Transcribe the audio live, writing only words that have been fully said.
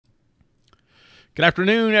Good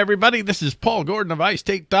afternoon, everybody. This is Paul Gordon of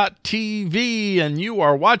iState.tv, and you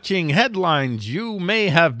are watching headlines you may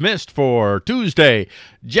have missed for Tuesday,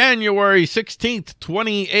 January 16th,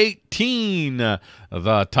 2018.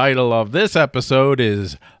 The title of this episode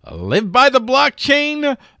is Live by the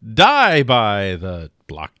Blockchain, Die by the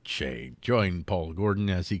Blockchain. Join Paul Gordon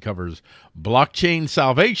as he covers blockchain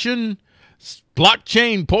salvation,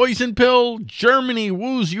 blockchain poison pill, Germany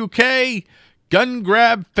woos UK, gun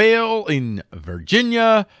grab fail in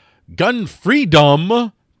Virginia, gun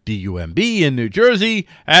freedom, D-U-M-B, in New Jersey,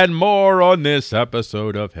 and more on this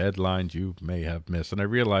episode of Headlines You May Have Missed. And I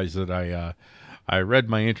realized that I read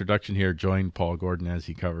my introduction here, join Paul Gordon as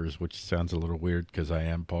he covers, which sounds a little weird because I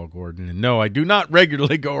am Paul Gordon. And no, I do not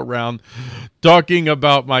regularly go around talking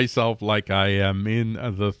about myself like I am in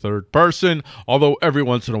the third person, although every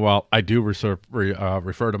once in a while I do refer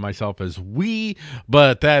to myself as we,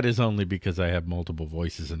 but that is only because I have multiple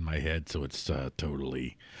voices in my head, so it's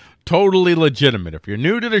totally legitimate. If you're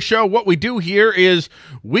new to the show, what we do here is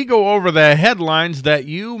we go over the headlines that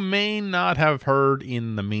you may not have heard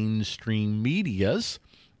in the mainstream medias,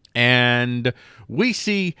 and we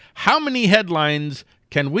see how many headlines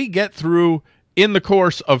can we get through in the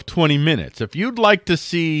course of 20 minutes. If you'd like to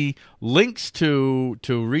see links to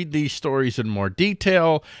read these stories in more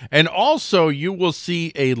detail, and also you will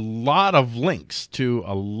see a lot of links to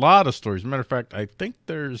a lot of stories. As a matter of fact, I think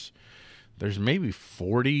there's maybe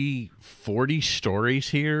 40 stories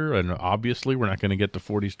here, and obviously we're not going to get to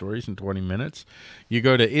 40 stories in 20 minutes. You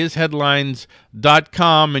go to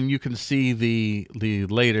isheadlines.com and you can see the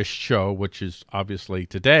latest show, which is obviously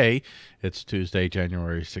today. It's Tuesday,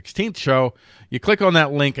 January 16th show. You click on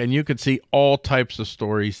that link and you can see all types of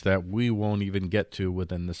stories that we won't even get to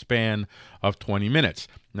within the span of 20 minutes.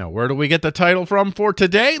 Now, where do we get the title from for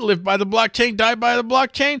today? Live by the blockchain, die by the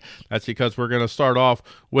blockchain? That's because we're going to start off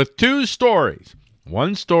with two stories.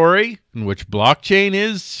 One story in which blockchain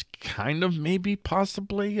is kind of maybe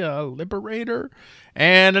possibly a liberator,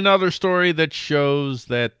 and another story that shows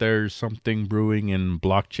that there's something brewing in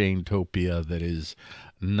blockchain-topia that is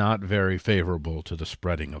not very favorable to the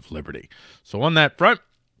spreading of liberty. So on that front,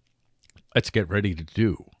 let's get ready to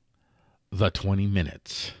do the 20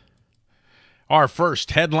 minutes. Our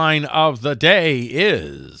first headline of the day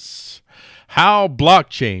is how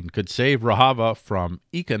blockchain could save Rojava from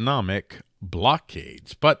economic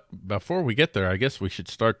blockades. But before we get there, I guess we should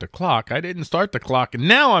start the clock. I didn't start the clock, and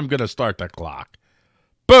now I'm going to start the clock.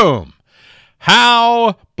 Boom!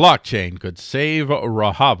 How blockchain could save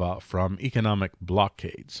Rojava from economic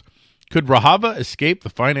blockades. Could Rojava escape the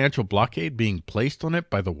financial blockade being placed on it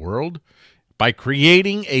by the world by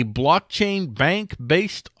creating a blockchain bank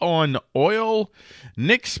based on oil?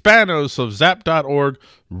 Nick Spanos of Zap.org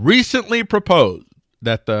recently proposed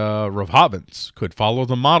that the Rojavans could follow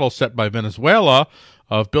the model set by Venezuela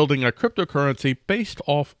of building a cryptocurrency based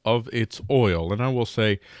off of its oil. And I will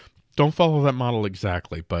say, don't follow that model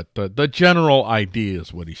exactly, but the general idea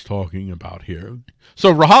is what he's talking about here.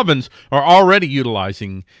 So Rojavans are already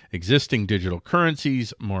utilizing existing digital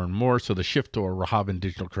currencies more and more, so the shift to a Rojavan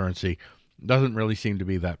digital currency doesn't really seem to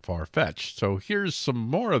be that far-fetched. So here's some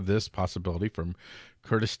more of this possibility from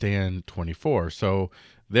Kurdistan 24. So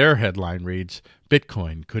their headline reads,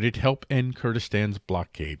 Bitcoin, could it help end Kurdistan's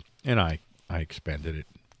blockade? And I expanded it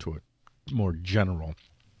to a more general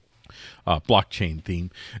blockchain theme.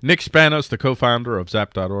 Nick Spanos, the co-founder of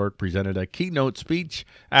Zap.org, presented a keynote speech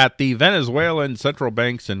at the Venezuelan Central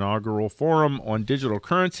Bank's inaugural forum on digital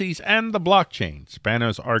currencies and the blockchain.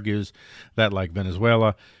 Spanos argues that, like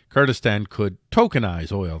Venezuela, Kurdistan could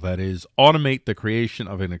tokenize oil, that is, automate the creation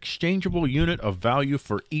of an exchangeable unit of value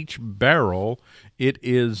for each barrel it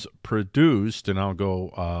is produced. And I'll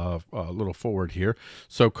go a little forward here.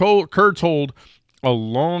 So Kurds hold a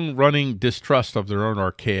long-running distrust of their own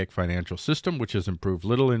archaic financial system, which has improved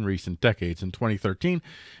little in recent decades. In 2013,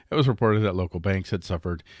 it was reported that local banks had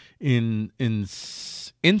suffered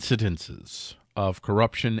incidences of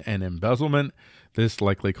corruption and embezzlement. This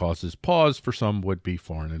likely causes pause for some would-be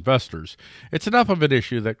foreign investors. It's enough of an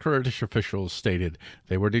issue that Kurdish officials stated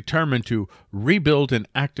they were determined to rebuild and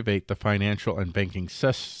activate the financial and banking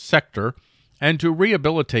sector and to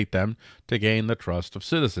rehabilitate them to gain the trust of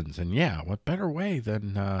citizens. And yeah, what better way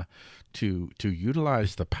than to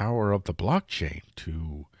utilize the power of the blockchain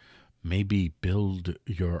to maybe build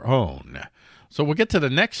your own. So we'll get to the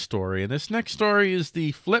next story, and this next story is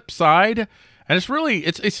the flip side, and it's really,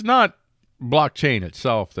 it's not blockchain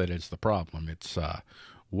itself that is the problem. It's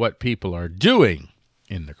what people are doing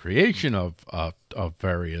in the creation of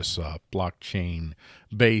various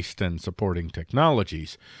blockchain-based and supporting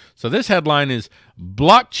technologies. So this headline is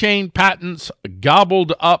Blockchain Patents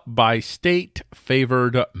Gobbled Up by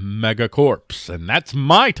State-Favored Megacorps. And that's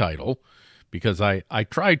my title, because I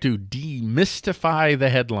try to demystify the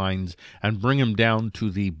headlines and bring them down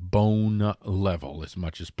to the bone level as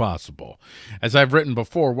much as possible. As I've written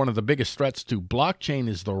before, one of the biggest threats to blockchain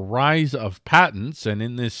is the rise of patents, and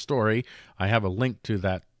in this story, I have a link to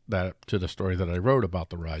to the story that I wrote about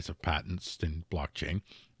the rise of patents in blockchain.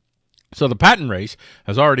 So the patent race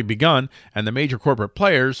has already begun, and the major corporate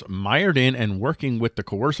players, mired in and working with the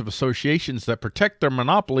coercive associations that protect their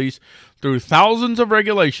monopolies through thousands of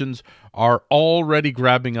regulations, are already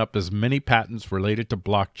grabbing up as many patents related to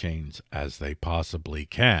blockchains as they possibly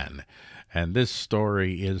can. And this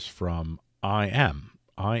story is from IAM.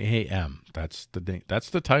 That's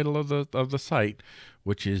the title of the site,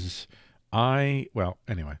 which is well,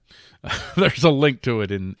 anyway, there's a link to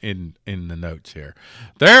it in the notes here.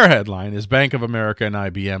 Their headline is Bank of America and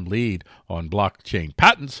IBM lead on blockchain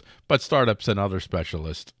patents, but startups and other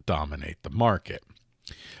specialists dominate the market.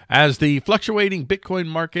 As the fluctuating Bitcoin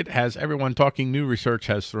market has everyone talking, new research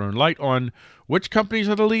has thrown light on which companies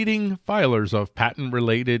are the leading filers of patents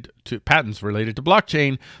related to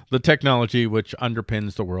blockchain, the technology which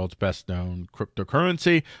underpins the world's best-known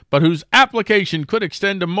cryptocurrency, but whose application could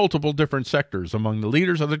extend to multiple different sectors. Among the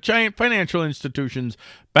leaders are the giant financial institutions,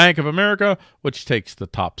 Bank of America, which takes the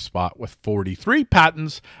top spot with 43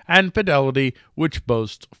 patents, and Fidelity, which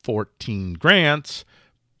boasts 14 grants.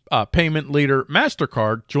 Payment leader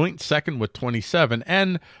MasterCard, joint second with 27,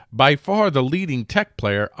 and by far the leading tech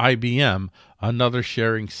player, IBM, another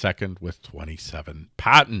sharing second with 27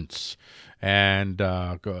 patents. And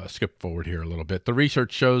skip forward here a little bit. The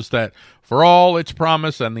research shows that for all its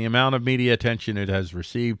promise and the amount of media attention it has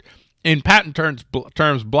received, in patent terms,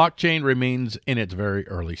 blockchain remains in its very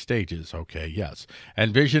early stages. Okay, yes.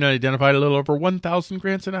 Envision identified a little over 1,000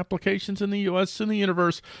 grants and applications in the U.S., and the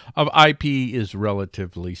universe of IP is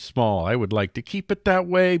relatively small. I would like to keep it that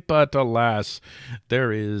way, but alas,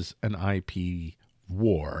 there is an IP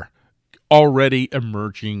war already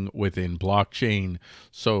emerging within blockchain.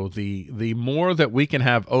 So the more that we can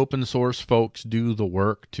have open source folks do the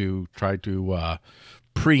work to try to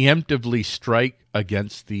preemptively strike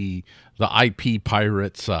against the IP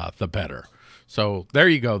pirates, the better. So there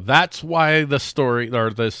you go. That's why the story, or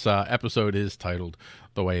this episode, is titled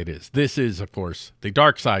the way it is. This is, of course, the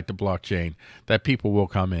dark side to blockchain, that people will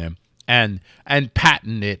come in and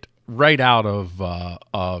patent it right out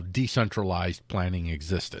of decentralized planning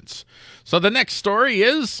existence. So the next story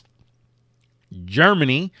is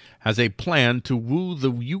Germany has a plan to woo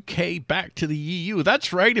the UK back to the EU.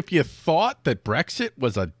 That's right. If you thought that Brexit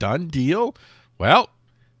was a done deal, well,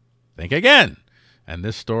 think again. And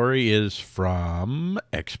this story is from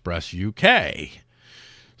Express UK.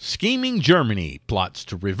 Scheming Germany plots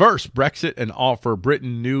to reverse Brexit and offer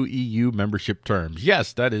Britain new EU membership terms.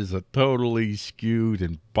 Yes, that is a totally skewed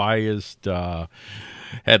and biased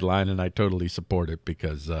headline, and I totally support it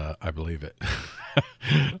because I believe it.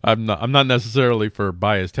 I'm not necessarily for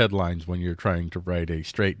biased headlines when you're trying to write a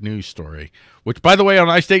straight news story, which, by the way, on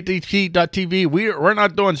iSDaily.tv, we're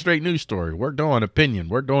not doing straight news story. We're doing opinion.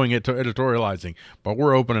 We're doing it to editorializing, but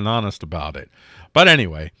we're open and honest about it. But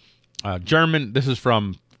anyway, this is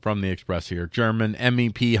from the Express here. German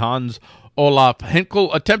MEP Hans Olaf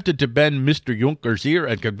Henkel attempted to bend Mr. Juncker's ear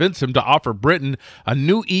and convince him to offer Britain a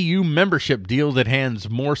new EU membership deal that hands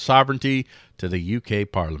more sovereignty to the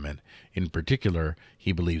UK Parliament. In particular,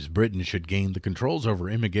 he believes Britain should gain the controls over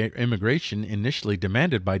immigration initially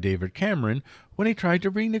demanded by David Cameron when he tried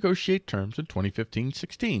to renegotiate terms in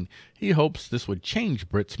 2015-16. He hopes this would change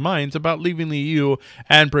Brits' minds about leaving the EU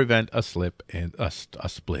and prevent a split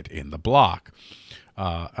in the bloc.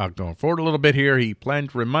 Going forward a little bit here, he planned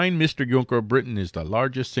to remind Mr. Juncker Britain is the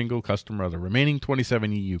largest single customer of the remaining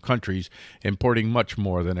 27 EU countries, importing much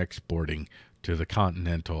more than exporting to the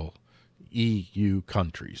continental EU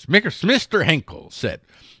countries. Mr. Henkel said,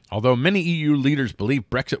 although many EU leaders believe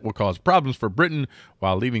Brexit will cause problems for Britain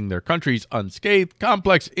while leaving their countries unscathed,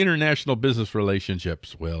 complex international business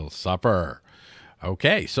relationships will suffer.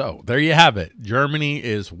 Okay, so there you have it. Germany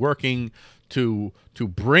is working to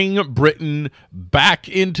bring Britain back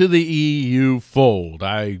into the EU fold.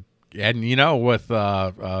 With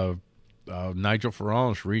Nigel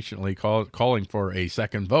Farage recently calling for a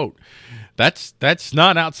second vote, that's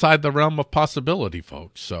not outside the realm of possibility,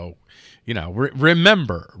 folks. So,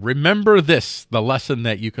 remember this, the lesson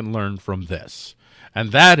that you can learn from this,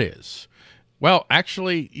 and that is, well,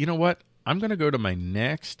 actually, you know what? I'm going to go to my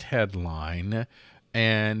next headline,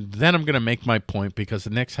 And then I'm going to make my point, because the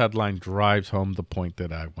next headline drives home the point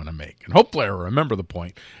that I want to make. And hopefully I'll remember the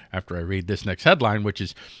point after I read this next headline, which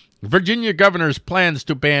is Virginia governor's plans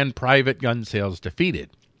to ban private gun sales defeated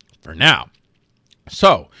for now.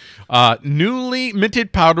 So, newly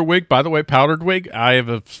minted powder wig. By the way, powdered wig, I have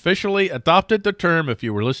officially adopted the term. If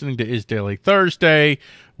you were listening to iSDaily Thursday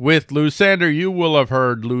with Lou Sander, you will have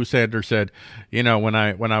heard Lou Sander said, you know, when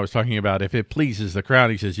I was talking about if it pleases the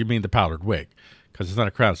crown, he says, you mean the powdered wig. Because it's not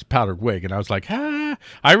a crown, it's a powdered wig. And I was like,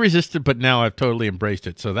 I resisted, but now I've totally embraced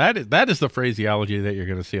it. So that is the phraseology that you're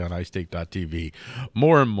going to see on iState.tv.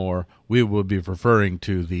 More and more, we will be referring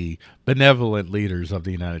to the benevolent leaders of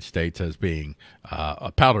the United States as being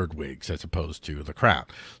powdered wigs as opposed to the crown.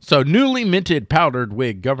 So newly minted powdered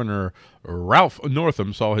wig Governor Ralph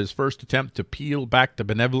Northam saw his first attempt to peel back the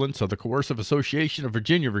benevolence of the Coercive Association of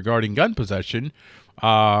Virginia regarding gun possession.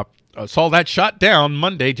 Saw that shot down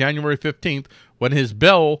Monday, January 15th, when his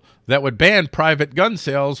bill that would ban private gun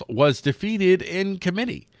sales was defeated in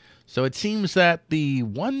committee. So it seems that the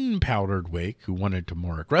one powdered wig who wanted to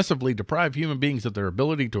more aggressively deprive human beings of their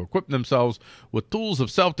ability to equip themselves with tools of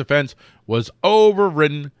self-defense was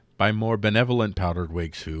overridden by more benevolent powdered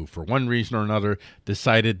wigs who, for one reason or another,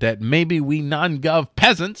 decided that maybe we non-gov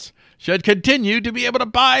peasants should continue to be able to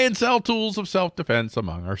buy and sell tools of self-defense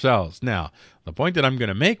among ourselves. Now, the point that I'm going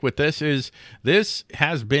to make with this is this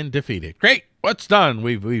has been defeated. Great. What's done?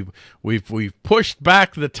 We've pushed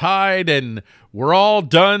back the tide and we're all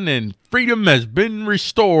done and freedom has been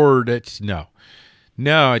restored.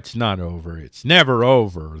 No, it's not over. It's never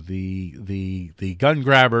over. The gun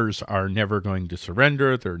grabbers are never going to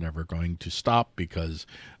surrender. They're never going to stop, because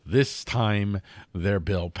this time their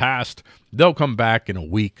bill passed. They'll come back in a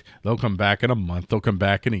week. They'll come back in a month. They'll come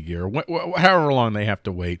back in a year. However long they have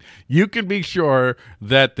to wait. You can be sure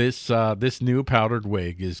that this new powdered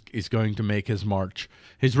wig is going to make his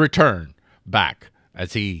return back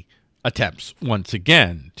as he attempts once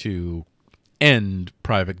again to end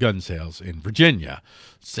private gun sales in Virginia.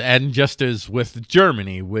 And just as with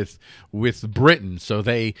Germany, with Britain, so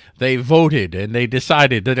they voted and they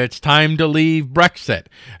decided that it's time to leave Brexit,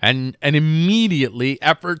 and immediately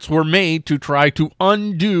efforts were made to try to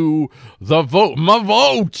undo the vote. My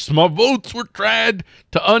votes were tried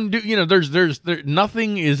to undo. You know, there's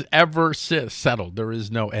nothing is ever settled. There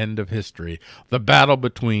is no end of history. The battle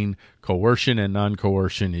between coercion and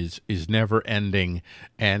non-coercion is never ending,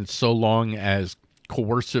 and so long as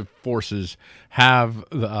coercive forces have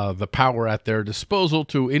the power at their disposal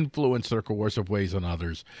to influence their coercive ways on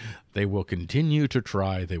others, they will continue to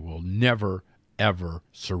try. They will never, ever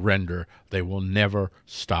surrender. They will never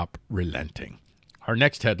stop relenting. Our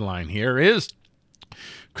next headline here is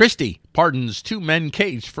Christie pardons 2 men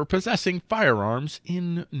caged for possessing firearms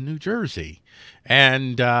in New Jersey.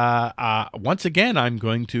 And once again, I'm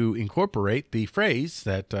going to incorporate the phrase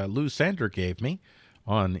that Lou Sander gave me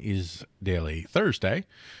on iSDaily Thursday.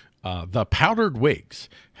 The powdered wigs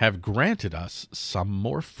have granted us some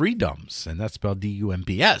more freedoms, and that's spelled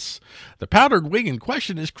D-U-M-B-S. The powdered wig in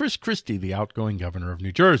question is Chris Christie, the outgoing governor of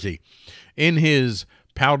New Jersey. In his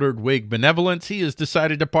powdered wig benevolence, he has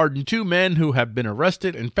decided to pardon 2 men who have been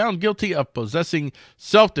arrested and found guilty of possessing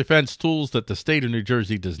self-defense tools that the state of New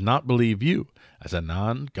Jersey does not believe you, as a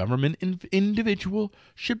non-government individual,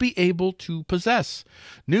 should be able to possess.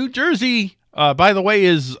 New Jersey, by the way,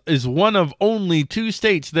 is one of only 2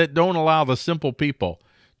 states that don't allow the simple people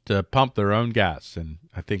to pump their own gas. And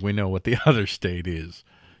I think we know what the other state is.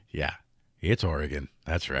 Yeah, it's Oregon.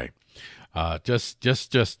 That's right. And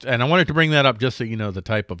I wanted to bring that up just so you know the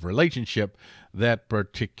type of relationship that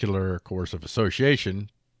particular coercive association,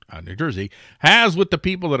 New Jersey, has with the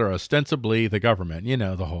people that are ostensibly the government. You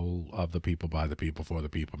know, the whole of the people, by the people, for the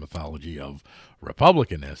people mythology of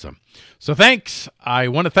republicanism. So thanks. I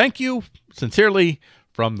want to thank you sincerely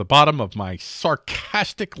from the bottom of my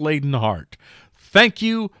sarcastic-laden heart. Thank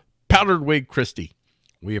you, Powdered Wig Christie.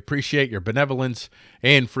 We appreciate your benevolence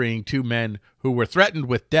in freeing 2 men who were threatened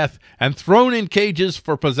with death and thrown in cages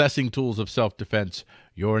for possessing tools of self-defense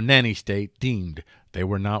your nanny state deemed they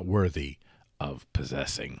were not worthy of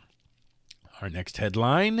possessing. Our next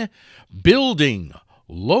headline, building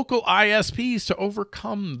local ISPs to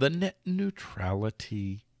overcome the net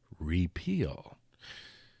neutrality repeal.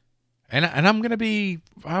 And I'm going to be,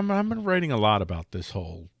 I'm writing a lot about this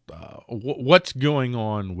whole, what's going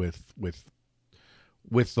on with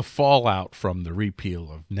the fallout from the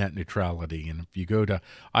repeal of net neutrality. And if you go to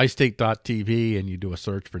iState.tv and you do a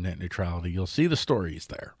search for net neutrality, you'll see the stories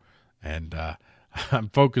there. And I'm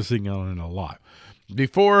focusing on it a lot.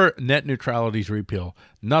 Before net neutrality's repeal,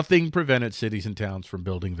 nothing prevented cities and towns from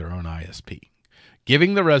building their own ISP,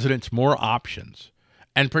 giving the residents more options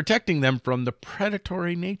and protecting them from the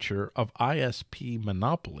predatory nature of ISP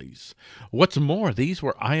monopolies. What's more, these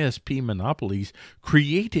were ISP monopolies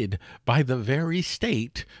created by the very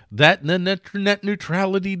state that the net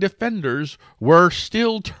neutrality defenders were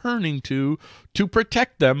still turning to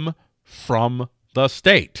protect them from the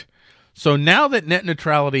state. So now that net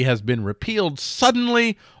neutrality has been repealed,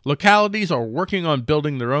 suddenly localities are working on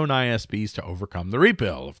building their own ISPs to overcome the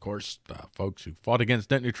repeal. Of course, folks who fought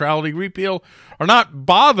against net neutrality repeal are not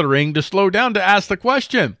bothering to slow down to ask the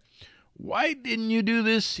question, why didn't you do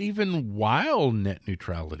this even while net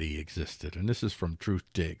neutrality existed? And this is from Truth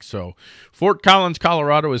Dig. So Fort Collins,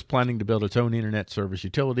 Colorado is planning to build its own internet service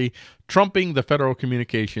utility, trumping the Federal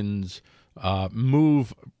Communications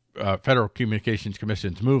Federal Communications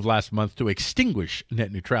Commission's move last month to extinguish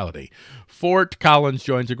net neutrality. Fort Collins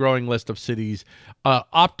joins a growing list of cities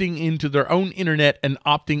opting into their own internet and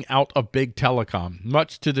opting out of big telecom,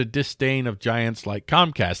 much to the disdain of giants like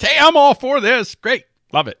Comcast. Hey, I'm all for this. Great.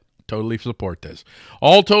 Love it. Totally support this.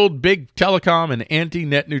 All told, big telecom and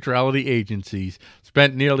anti-net neutrality agencies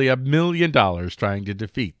spent nearly $1 million trying to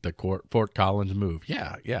defeat the Fort Collins move.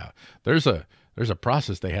 Yeah. There's a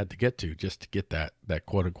process they had to get to just to get that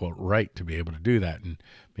quote-unquote right to be able to do that, and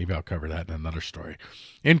maybe I'll cover that in another story.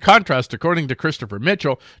 In contrast, according to Christopher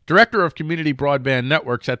Mitchell, Director of Community Broadband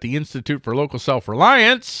Networks at the Institute for Local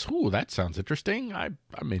Self-Reliance, that sounds interesting. I'm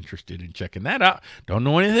interested in checking that out. Don't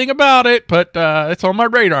know anything about it, but it's on my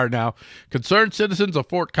radar now. Concerned citizens of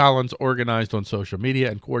Fort Collins organized on social media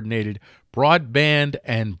and coordinated broadband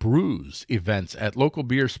and brews events at local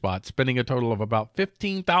beer spots, spending a total of about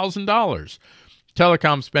 $15,000.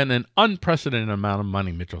 Telecom spent an unprecedented amount of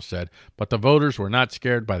money, Mitchell said, but the voters were not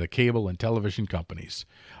scared by the cable and television companies.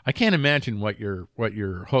 I can't imagine what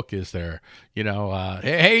your hook is there.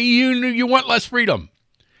 Hey, you want less freedom.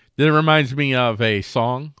 Then it reminds me of a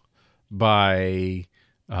song by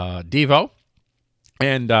Devo,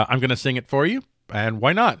 and I'm going to sing it for you, and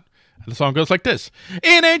why not? The song goes like this.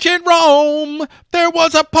 In ancient Rome, there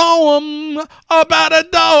was a poem about a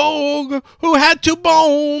dog who had two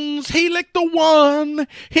bones. He licked the one,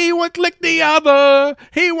 he would lick the other.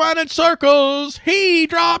 He went in circles, he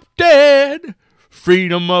dropped dead.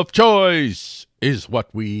 Freedom of choice is what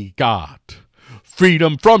we got.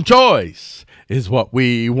 Freedom from choice is what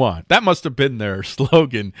we want. That must have been their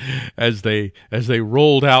slogan as they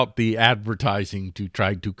rolled out the advertising to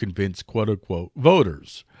try to convince quote-unquote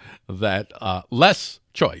voters that less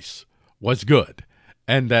choice was good,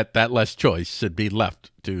 and that less choice should be left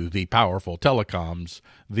to the powerful telecoms,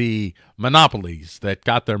 the monopolies that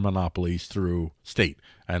got their monopolies through state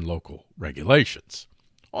and local regulations.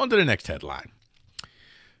 On to the next headline.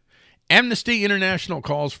 Amnesty International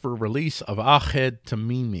calls for release of Ahed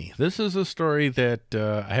Tamimi. This is a story that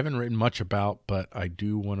I haven't written much about, but I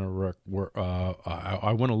do want to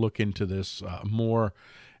I want to look into this more.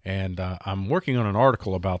 And I'm working on an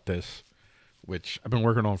article about this, which I've been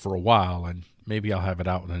working on for a while, and maybe I'll have it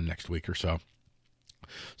out in the next week or so.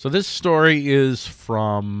 So this story is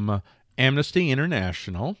from Amnesty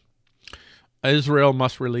International. Israel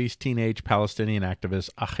must release teenage Palestinian activist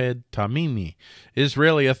Ahed Tamimi.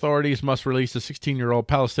 Israeli authorities must release a 16-year-old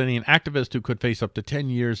Palestinian activist who could face up to 10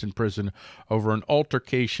 years in prison over an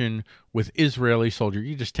altercation with Israeli soldiers.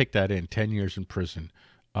 You just take that in, 10 years in prison.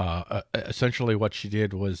 Essentially what she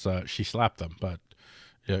did was she slapped them, but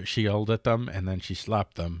she yelled at them and then she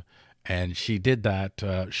slapped them, and she did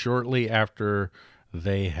that shortly after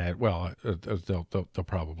they had, they'll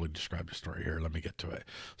probably describe the story here. Let me get to it.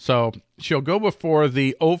 So she'll go before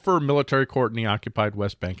the Ofer military court in the occupied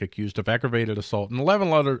West Bank, accused of aggravated assault and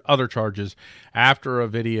 11 other charges after a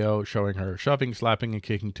video showing her shoving, slapping, and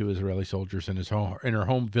kicking two Israeli soldiers in her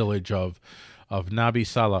home village of Nabi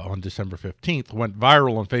Salah on December 15th went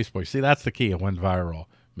viral on Facebook. See, that's the key. It went viral.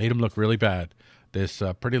 Made him look really bad. This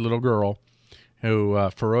pretty little girl who,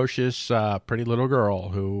 ferocious, pretty little girl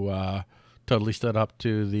who totally stood up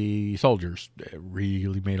to the soldiers. It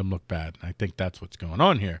really made him look bad. I think that's what's going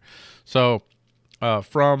on here. So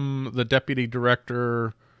from the Deputy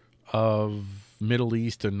Director of Middle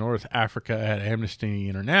East and North Africa at Amnesty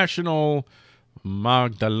International,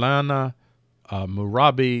 Magdalena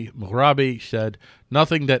Murabi said,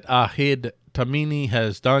 nothing that Ahed Tamimi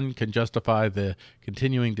has done can justify the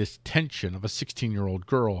continuing detention of a 16-year-old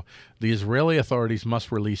girl. The Israeli authorities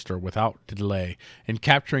must release her without delay. In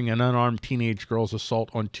capturing an unarmed teenage girl's assault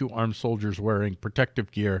on two armed soldiers wearing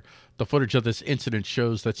protective gear, the footage of this incident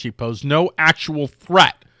shows that she posed no actual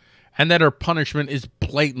threat and that her punishment is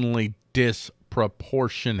blatantly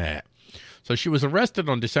disproportionate. So she was arrested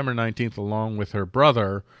on December 19th along with her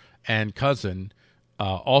brother and cousin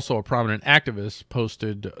also a prominent activist,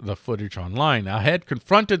 posted the footage online. Ahed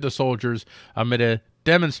confronted the soldiers amid a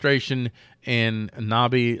demonstration in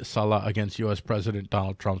Nabi Salah against U.S. President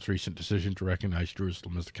Donald Trump's recent decision to recognize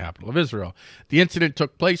Jerusalem as the capital of Israel. The incident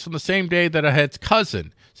took place on the same day that Ahed's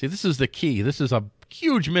cousin, see, this is the key, this is a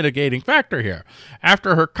huge mitigating factor here,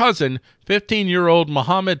 after her cousin, 15-year-old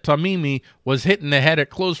Mohammed Tamimi, was hit in the head at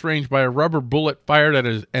close range by a rubber bullet fired at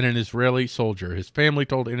an Israeli soldier. His family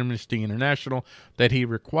told Amnesty International that he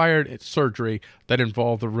required surgery that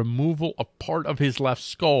involved the removal of part of his left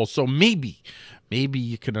skull. So maybe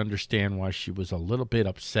you can understand why she was a little bit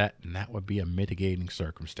upset, and that would be a mitigating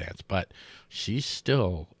circumstance. But she's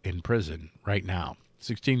still in prison right now,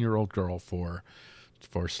 16-year-old girl, for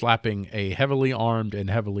slapping a heavily armed and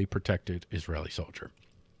heavily protected Israeli soldier.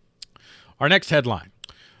 Our next headline: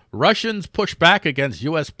 Russians push back against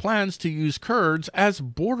U.S. plans to use Kurds as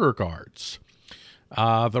border guards.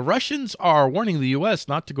 The Russians are warning the U.S.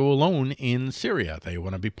 not to go alone in Syria. They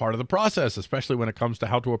want to be part of the process, especially when it comes to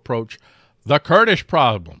how to approach the Kurdish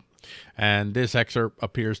problem. And this excerpt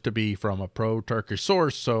appears to be from a pro-Turkish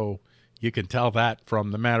source, so you can tell that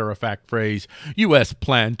from the matter-of-fact phrase, U.S.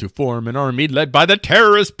 plan to form an army led by the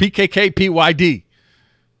terrorist PKK-PYD.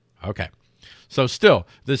 Okay. So still,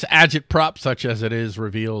 this agitprop, such as it is,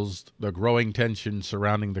 reveals the growing tension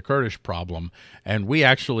surrounding the Kurdish problem. And we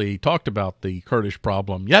actually talked about the Kurdish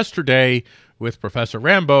problem yesterday with Professor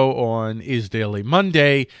Rambo on iSDaily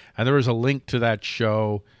Monday, and there is a link to that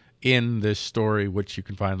show in this story, which you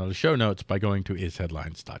can find on the show notes by going to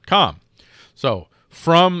isheadlines.com. So,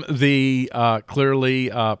 from the clearly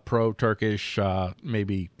pro-Turkish,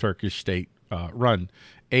 maybe Turkish state-run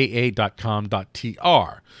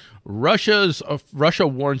aa.com.tr, Russia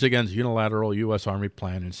warns against unilateral U.S. Army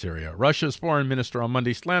plan in Syria. Russia's foreign minister on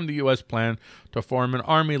Monday slammed the U.S. plan to form an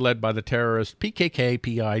army led by the terrorist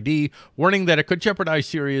PKK-PYD, warning that it could jeopardize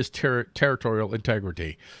Syria's territorial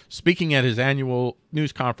integrity. Speaking at his annual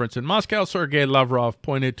news conference in Moscow, Sergei Lavrov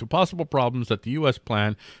pointed to possible problems that the U.S.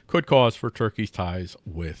 plan could cause for Turkey's ties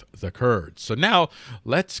with the Kurds. So now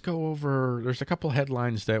let's go over, there's a couple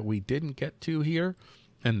headlines that we didn't get to here,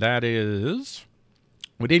 and that is...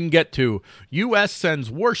 We didn't get to U.S.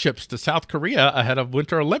 sends warships to South Korea ahead of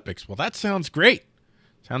Winter Olympics. Well, that sounds great.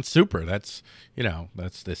 Sounds super. That's, you know,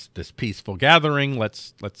 that's this peaceful gathering.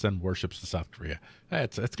 Let's send warships to South Korea.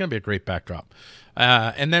 It's going to be a great backdrop.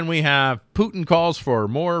 And then we have Putin calls for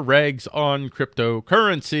more regs on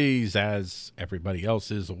cryptocurrencies, as everybody else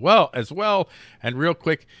is as well. And real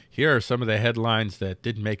quick, here are some of the headlines that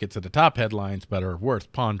didn't make it to the top headlines but are worth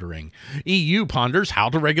pondering. EU ponders how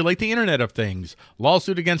to regulate the Internet of Things.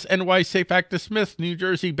 Lawsuit against NY Safe Act dismissed. New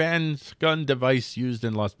Jersey bans gun device used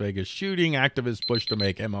in Las Vegas shooting. Activists push to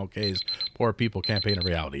make MLK's Poor People campaign a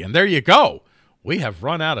reality. And there you go. We have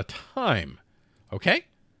run out of time. Okay?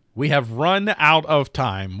 We have run out of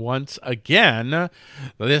time once again.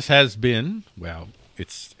 This has been, well,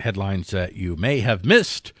 it's headlines that you may have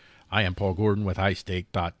missed. I am Paul Gordon with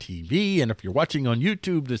iState.tv, and if you're watching on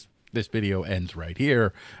YouTube, this video ends right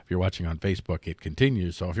here. If you're watching on Facebook, it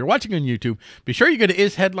continues. So if you're watching on YouTube, be sure you go to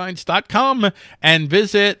isheadlines.com and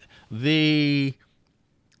visit the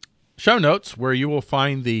show notes, where you will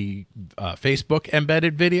find the Facebook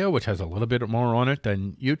embedded video, which has a little bit more on it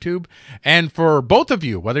than YouTube. And for both of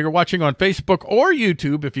you, whether you're watching on Facebook or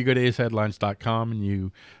YouTube, if you go to isheadlines.com and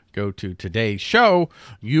you go to today's show,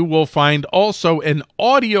 you will find also an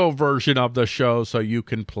audio version of the show, so you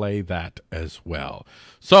can play that as well.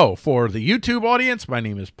 So for the YouTube audience, my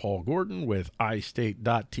name is Paul Gordon with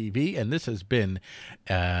iState.tv, and this has been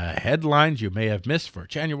headlines you may have missed for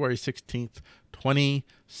January 16th,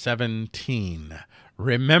 2017.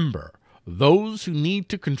 Remember, those who need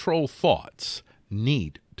to control thoughts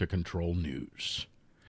need to control news.